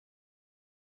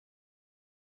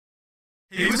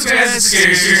Now,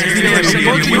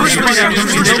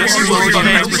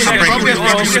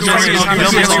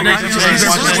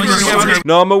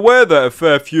 I'm aware that a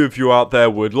fair few of you out there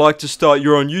would like to start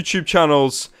your own YouTube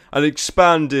channels and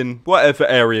expand in whatever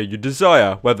area you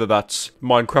desire, whether that's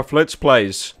Minecraft Let's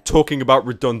Plays, talking about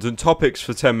redundant topics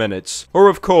for 10 minutes, or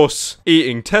of course,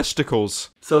 eating testicles.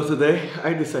 So today,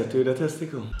 I decided to eat a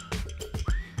testicle.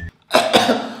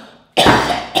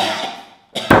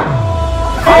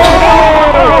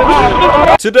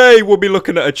 Today we'll be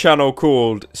looking at a channel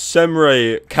called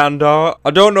Semre Kandar.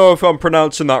 I don't know if I'm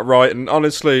pronouncing that right, and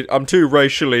honestly, I'm too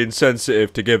racially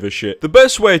insensitive to give a shit. The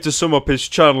best way to sum up his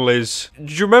channel is,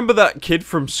 do you remember that kid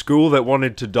from school that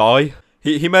wanted to die?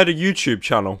 He made a YouTube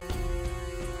channel.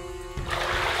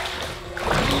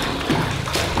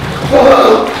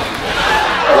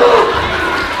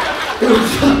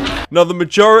 Now, the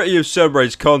majority of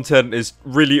Semre's content is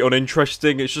really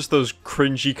uninteresting. It's just those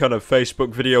cringy kind of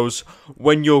Facebook videos.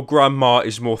 When your grandma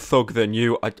is more thug than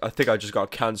you. I think I just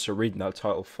got cancer reading that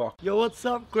title. Fuck. Yo, what's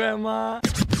up, grandma?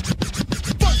 Fuck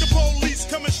the police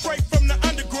coming straight from the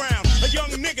underground. A young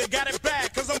nigga got it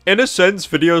back 'cause I'm in a sense,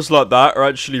 videos like that are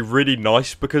actually really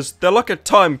nice because they're like a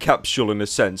time capsule in a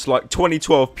sense, like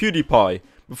 2012 PewDiePie.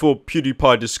 Before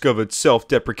PewDiePie discovered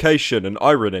self-deprecation and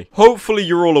irony. Hopefully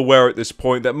you're all aware at this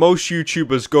point that most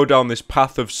YouTubers go down this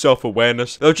path of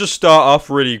self-awareness. They'll just start off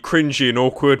really cringy and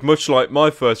awkward, much like my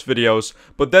first videos,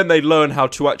 but then they learn how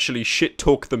to actually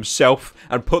shit-talk themselves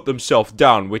and put themselves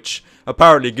down, which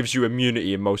apparently gives you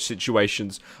immunity in most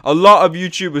situations. A lot of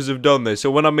YouTubers have done this,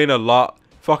 and when I mean a lot,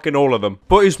 fucking all of them.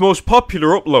 But his most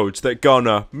popular uploads that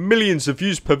garner millions of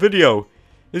views per video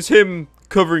is him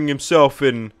covering himself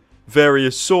in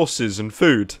various sauces and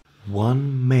food.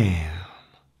 One man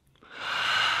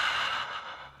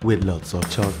with lots of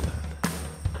chocolate.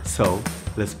 So,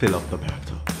 let's fill up the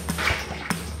bathtub.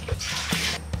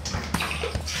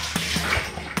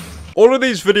 All of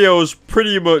these videos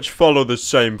pretty much follow the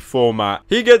same format.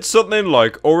 He gets something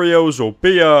like Oreos or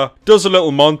beer, does a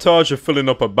little montage of filling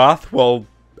up a bath while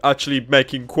actually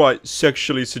making quite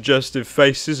sexually suggestive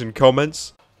faces and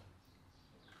comments.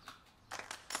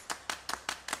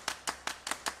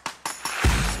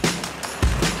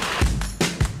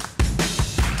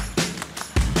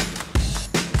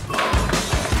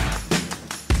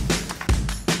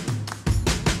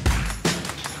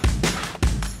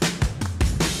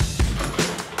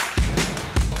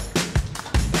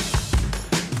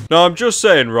 Now, I'm just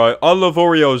saying, right, I love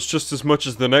Oreos just as much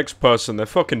as the next person. They're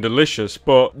fucking delicious,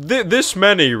 but this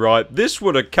many, right, this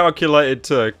would have calculated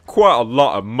to quite a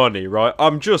lot of money, right?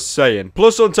 I'm just saying.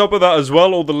 Plus, on top of that as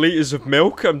well, all the liters of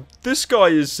milk. This guy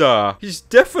is, he's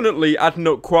definitely adding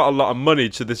up quite a lot of money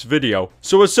to this video.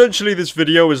 So, essentially, this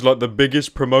video is like the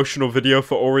biggest promotional video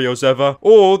for Oreos ever.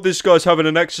 Or, this guy's having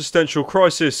an existential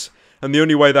crisis, and the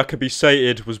only way that could be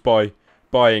sated was by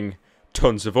buying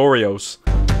tons of Oreos.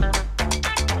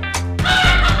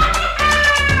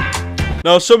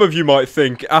 Now, some of you might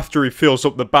think, after he fills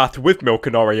up the bath with milk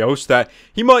and Oreos, that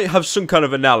he might have some kind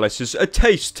of analysis, a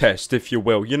taste test, if you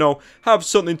will. You know, have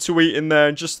something to eat in there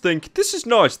and just think, this is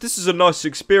nice, this is a nice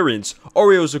experience,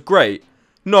 Oreos are great.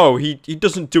 No, he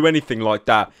doesn't do anything like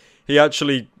that. He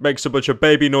actually makes a bunch of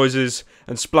baby noises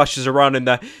and splashes around in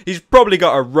there. He's probably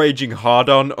got a raging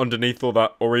hard-on underneath all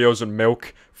that Oreos and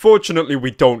milk. Fortunately, we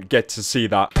don't get to see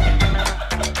that.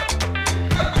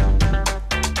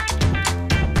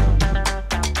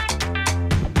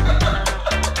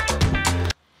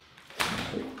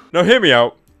 Now, hear me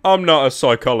out. I'm not a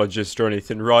psychologist or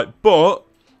anything, right? But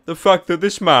the fact that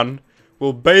this man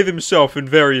will bathe himself in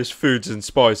various foods and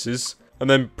spices and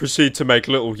then proceed to make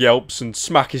little yelps and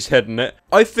smack his head in it,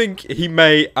 I think he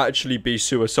may actually be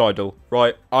suicidal,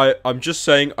 right? I'm just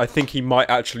saying, I think he might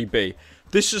actually be.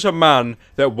 This is a man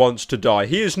that wants to die.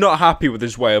 He is not happy with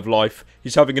his way of life.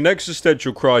 He's having an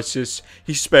existential crisis.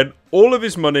 He spent all of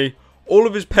his money, all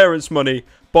of his parents' money,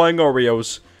 buying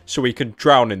Oreos so he can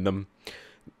drown in them.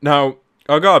 Now,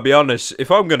 I gotta be honest, if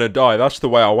I'm gonna die, that's the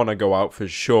way I wanna go out for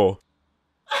sure.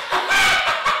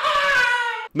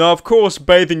 Now, of course,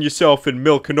 bathing yourself in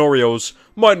milk and Oreos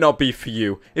might not be for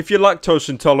you. If you're lactose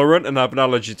intolerant and have an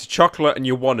allergy to chocolate and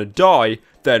you wanna die,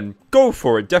 then go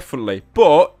for it, definitely.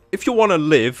 But if you wanna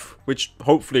live, which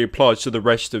hopefully applies to the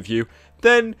rest of you,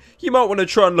 then you might wanna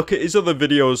try and look at his other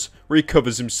videos where he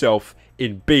covers himself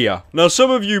in beer. Now,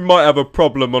 some of you might have a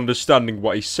problem understanding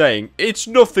what he's saying. It's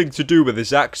nothing to do with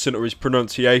his accent or his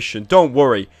pronunciation, don't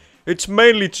worry. It's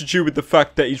mainly to do with the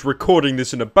fact that he's recording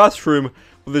this in a bathroom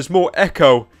where there's more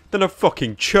echo than a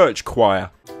fucking church choir.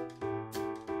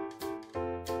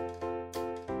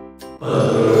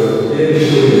 But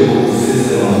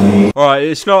the Alright,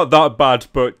 it's not that bad,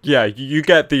 but yeah, you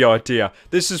get the idea.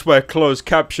 This is where closed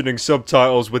captioning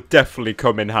subtitles would definitely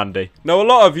come in handy. Now, a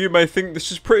lot of you may think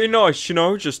this is pretty nice, you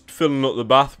know, just filling up the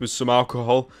bath with some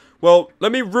alcohol. Well,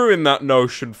 let me ruin that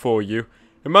notion for you.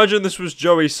 Imagine this was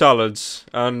Joey Salads,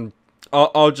 and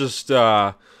I'll just,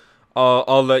 I'll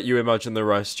let you imagine the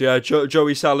rest. Yeah,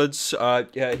 Joey Salads,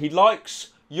 yeah, he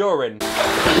likes urine.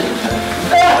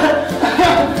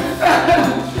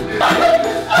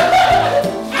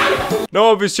 Now,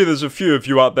 obviously, there's a few of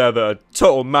you out there that are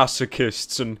total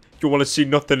masochists, and you want to see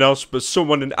nothing else but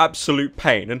someone in absolute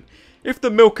pain, and if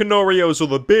the milk and Oreos or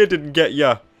the beer didn't get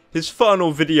ya, his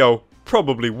final video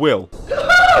probably will.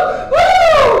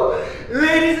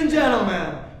 Ladies and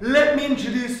gentlemen, let me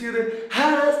introduce you to the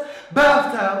hottest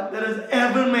bathtub that has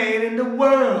ever made in the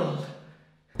world.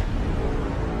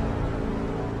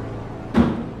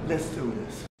 Let's do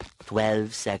this.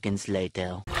 12 seconds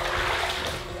later.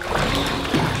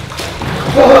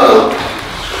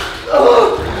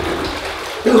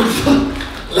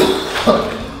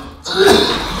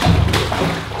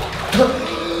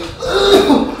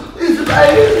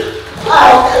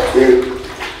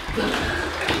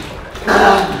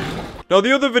 Now,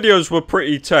 the other videos were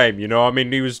pretty tame, you know, I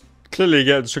mean, he was clearly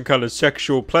getting some kind of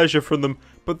sexual pleasure from them,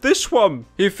 but this one,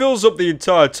 he fills up the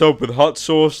entire tub with hot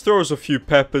sauce, throws a few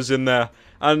peppers in there,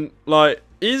 and, like,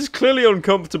 he's clearly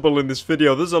uncomfortable in this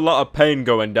video. There's a lot of pain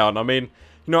going down. I mean,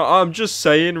 you know, I'm just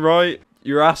saying, right,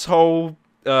 your asshole,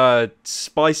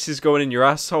 spices going in your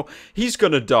asshole, he's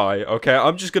gonna die, okay?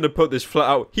 I'm just gonna put this flat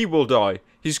out, he will die.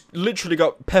 He's literally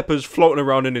got peppers floating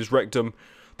around in his rectum.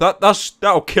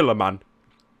 That'll kill a man.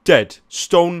 Dead.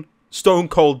 Stone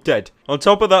cold dead. On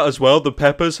top of that as well, the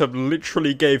peppers have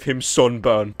literally gave him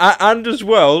sunburn. And as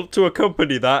well, to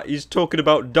accompany that, he's talking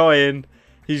about dying.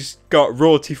 He's got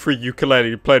royalty-free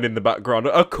ukulele playing in the background.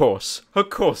 Of course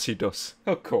he does.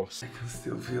 Of course. I can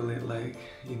still feel it like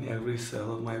in every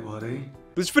cell of my body.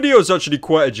 This video is actually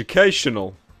quite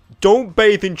educational. Don't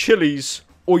bathe in chilies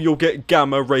or you'll get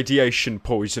gamma radiation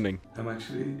poisoning. I'm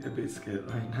actually a bit scared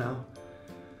right now.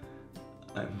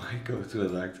 I might go to a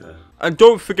doctor. And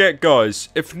don't forget, guys,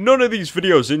 if none of these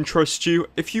videos interest you,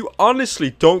 if you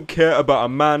honestly don't care about a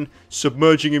man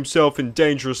submerging himself in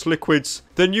dangerous liquids,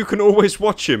 then you can always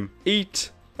watch him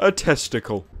eat a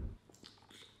testicle.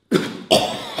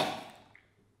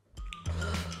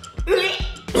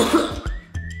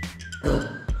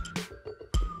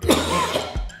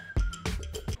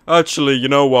 Actually, you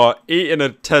know what? Eating a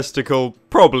testicle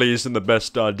probably isn't the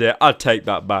best idea. I'd take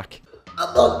that back.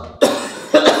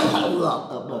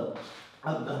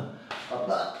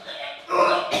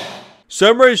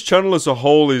 Semray's channel as a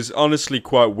whole is honestly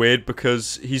quite weird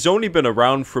because he's only been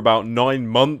around for about 9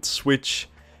 months, which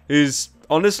is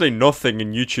honestly nothing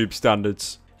in YouTube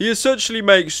standards. He essentially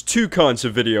makes two kinds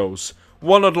of videos.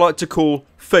 One I'd like to call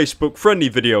Facebook friendly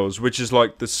videos, which is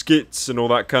like the skits and all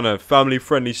that kind of family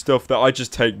friendly stuff that I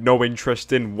just take no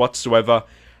interest in whatsoever.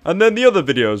 And then the other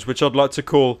videos, which I'd like to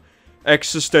call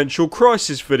existential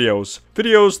crisis videos.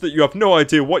 Videos that you have no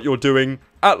idea what you're doing,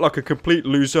 act like a complete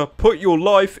loser, put your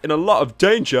life in a lot of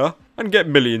danger, and get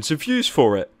millions of views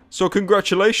for it. So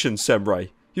congratulations, Semray.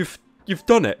 You've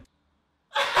done it.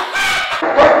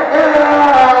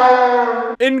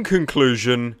 In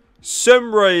conclusion,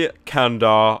 Semray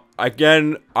Kandar,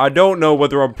 again, I don't know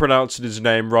whether I'm pronouncing his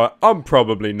name right, I'm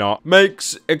probably not,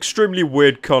 makes extremely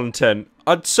weird content.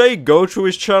 I'd say go to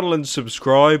his channel and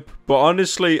subscribe, but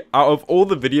honestly, out of all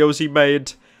the videos he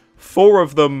made, 4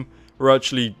 of them were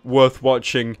actually worth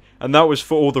watching, and that was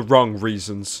for all the wrong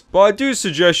reasons. But I do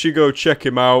suggest you go check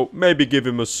him out, maybe give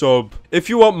him a sub. If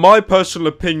you want my personal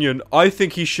opinion, I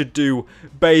think he should do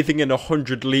bathing in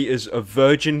 100 litres of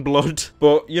virgin blood.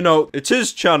 But, you know, it's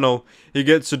his channel, he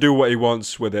gets to do what he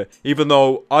wants with it, even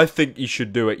though I think he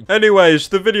should do it. Anyways,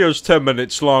 the video's 10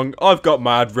 minutes long, I've got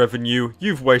my ad revenue,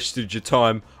 you've wasted your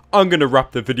time. I'm gonna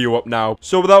wrap the video up now.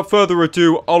 So without further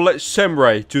ado, I'll let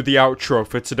Semray do the outro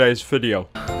for today's video.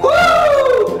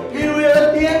 Woo! Here we are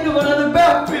at the end of another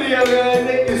back video, guys.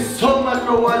 Thank you so much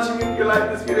for watching. If you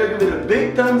like this video, give it a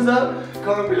big thumbs up.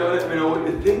 Comment below, let me know what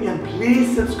you think. And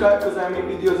please subscribe because I make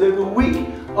videos every week.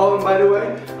 Oh, and by the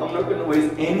way, I'm not gonna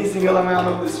waste any single amount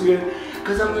of this video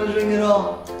because I'm gonna drink it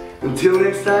all. Until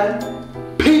next time,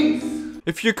 peace!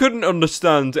 If you couldn't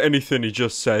understand anything he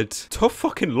just said, tough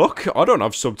fucking luck, I don't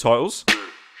have subtitles.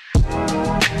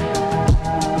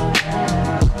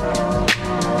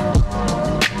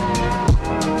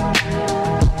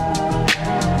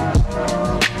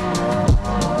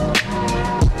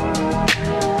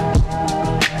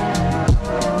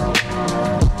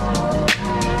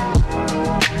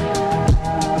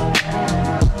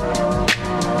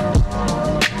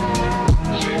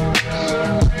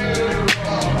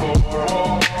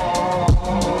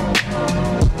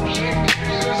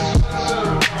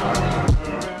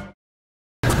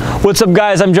 What's up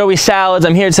guys, I'm Joey Salads.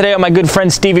 I'm here today with my good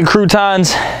friend Steven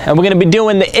Croutons, and we're going to be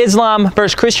doing the Islam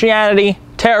versus Christianity,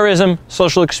 terrorism,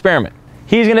 social experiment.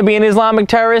 He's going to be an Islamic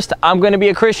terrorist, I'm going to be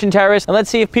a Christian terrorist, and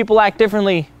let's see if people act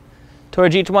differently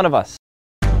towards each one of us.